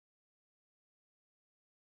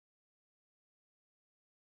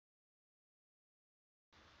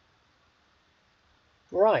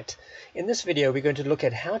Right, in this video we're going to look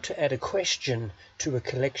at how to add a question to a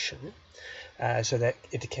collection so that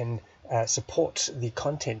it can support the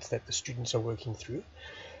content that the students are working through,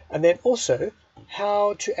 and then also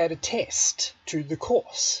how to add a test to the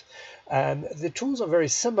course. The tools are very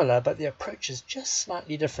similar, but the approach is just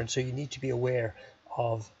slightly different, so you need to be aware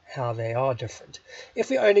of how they are different. If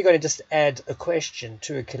we're only going to just add a question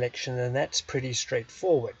to a collection, then that's pretty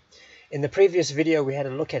straightforward. In the previous video we had a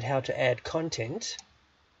look at how to add content,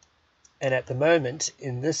 and at the moment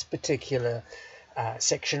in this particular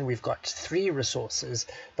section we've got 3 resources,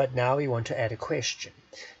 but now we want to add a question.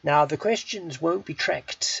 Now the questions won't be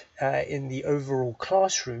tracked in the overall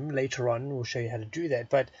classroom. Later on we'll show you how to do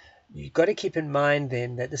that, but you've got to keep in mind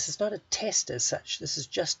then that this is not a test as such. This is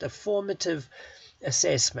just a formative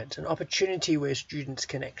assessment, an opportunity where students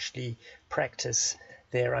can actually practice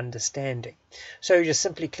their understanding. So you just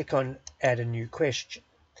simply click on add a new question.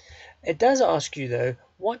 It does ask you though,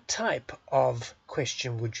 what type of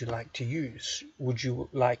question would you like to use? Would you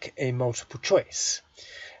like a multiple choice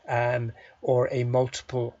or a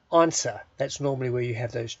multiple answer? That's normally where you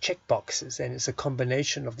have those check boxes, and it's a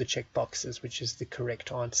combination of the check boxes which is the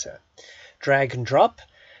correct answer. Drag and drop,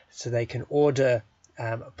 so they can order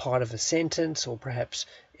a part of a sentence, or perhaps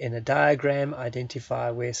in a diagram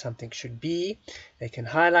identify where something should be. They can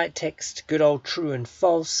highlight text, good old true and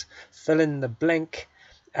false, fill in the blank,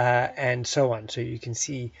 and so on. So you can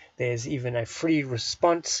see there's even a free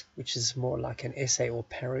response, which is more like an essay or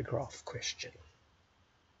paragraph question.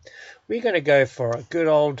 We're going to go for a good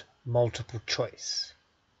old multiple choice.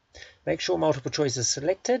 Make sure multiple choice is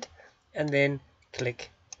selected and then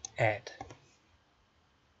click add.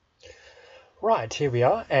 Right, here we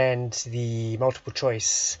are, and the multiple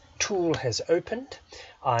choice tool has opened.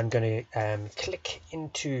 I'm going to click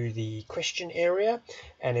into the question area,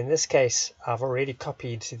 and in this case I've already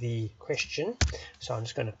copied the question, so I'm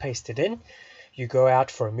just going to paste it in. You go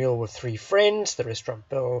out for a meal with 3 friends. The restaurant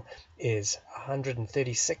bill is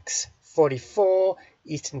 $136.44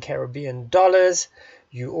 Eastern Caribbean dollars.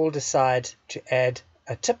 You all decide to add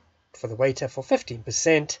a tip for the waiter for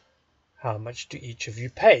 15%. How much do each of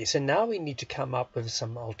you pay? So now we need to come up with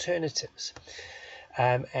some alternatives.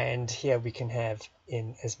 And here we can have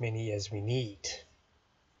in as many as we need.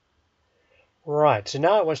 Right, so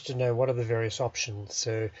now it wants to know what are the various options.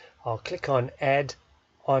 So I'll click on add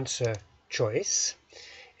answer choice.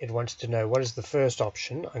 It wants to know what is the first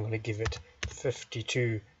option. I'm going to give it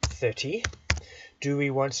 5230. Do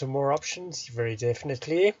we want some more options? Very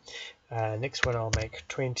definitely. Next one I'll make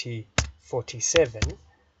 2047.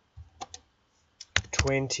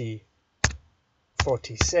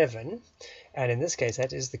 2047, and in this case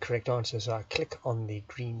that is the correct answer, so I click on the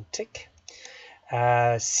green tick.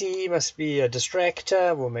 C must be a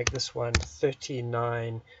distractor. We'll make this one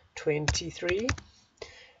 3923,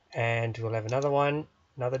 and we'll have another one,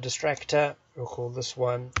 another distractor. We'll call this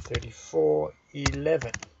one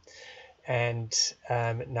 3411, and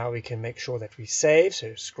now we can make sure that we save.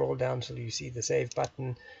 So scroll down till you see the save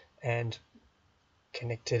button and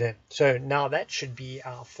connect it in. So now that should be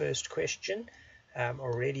our first question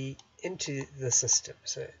already into the system.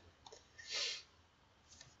 So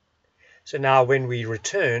now when we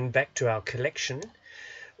return back to our collection,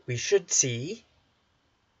 we should see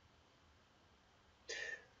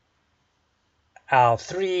our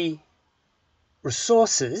 3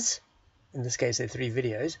 resources. In this case they're 3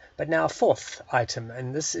 videos, but now a 4th item,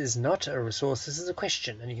 and this is not a resource, this is a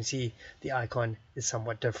question, and you can see the icon is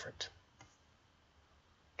somewhat different.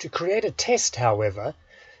 To create a test, however,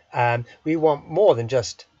 we want more than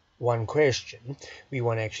just one question. We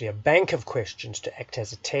want actually a bank of questions to act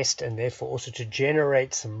as a test, and therefore also to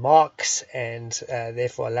generate some marks, and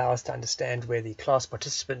therefore allow us to understand where the class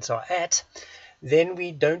participants are at. Then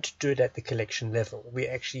we don't do it at the collection level. We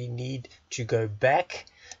actually need to go back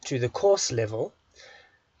to the course level,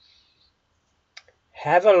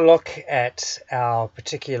 have a look at our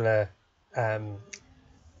particular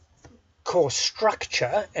course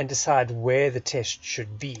structure and decide where the test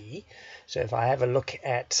should be. So if I have a look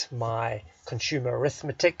at my consumer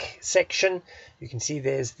arithmetic section, you can see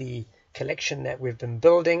there's the collection that we've been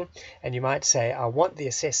building, and you might say I want the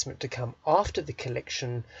assessment to come after the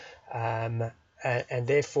collection, and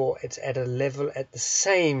therefore it's at a level at the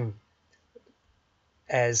same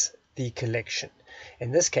as the collection.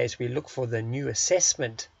 In this case we look for the new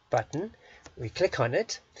assessment button. We click on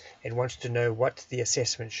it. It wants to know what the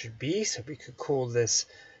assessment should be, so we could call this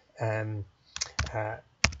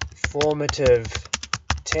formative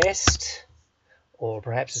test, or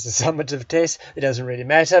perhaps it's a summative test. It doesn't really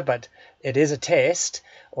matter, but it is a test,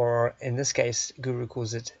 or in this case Gooru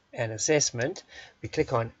calls it an assessment. We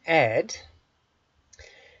click on add,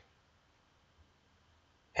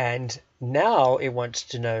 And now it wants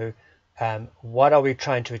to know what are we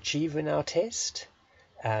trying to achieve in our test,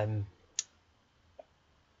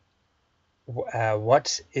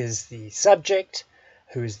 what is the subject,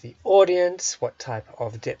 who is the audience, what type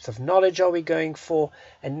of depth of knowledge are we going for.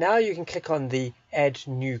 And now you can click on the add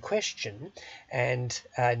new question, and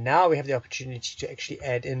now we have the opportunity to actually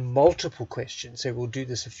add in multiple questions. So we'll do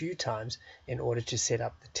this a few times in order to set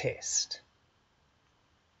up the test.